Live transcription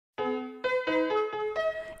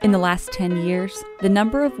In the last 10 years, the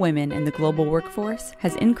number of women in the global workforce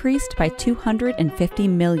has increased by 250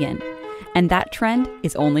 million, and that trend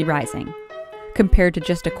is only rising. Compared to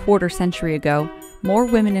just a quarter century ago, more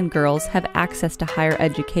women and girls have access to higher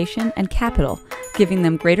education and capital, giving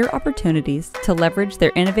them greater opportunities to leverage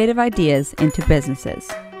their innovative ideas into businesses.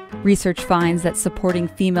 Research finds that supporting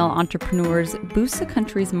female entrepreneurs boosts a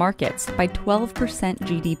country's markets by 12%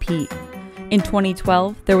 GDP. In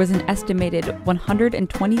 2012, there was an estimated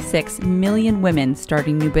 126 million women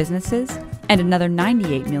starting new businesses and another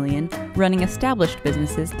 98 million running established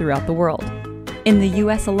businesses throughout the world. In the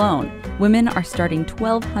US alone, women are starting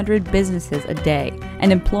 1,200 businesses a day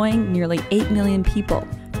and employing nearly 8 million people,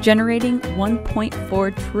 generating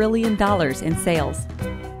 $1.4 trillion in sales.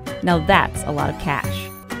 Now that's a lot of cash.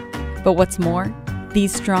 But what's more,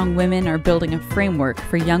 these strong women are building a framework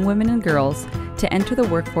for young women and girls to enter the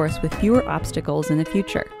workforce with fewer obstacles in the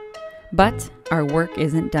future. But our work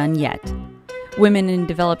isn't done yet. Women in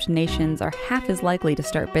developed nations are half as likely to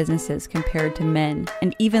start businesses compared to men,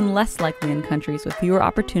 and even less likely in countries with fewer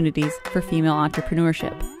opportunities for female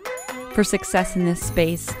entrepreneurship. For success in this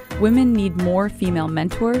space, women need more female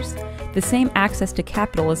mentors, the same access to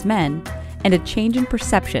capital as men, and a change in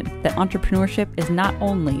perception that entrepreneurship is not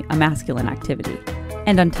only a masculine activity.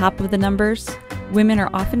 And on top of the numbers, women are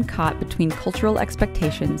often caught between cultural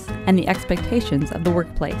expectations and the expectations of the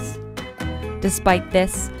workplace. Despite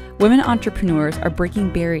this, women entrepreneurs are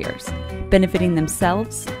breaking barriers, benefiting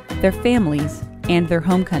themselves, their families, and their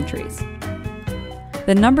home countries.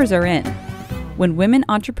 The numbers are in. When women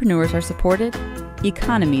entrepreneurs are supported,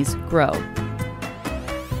 economies grow.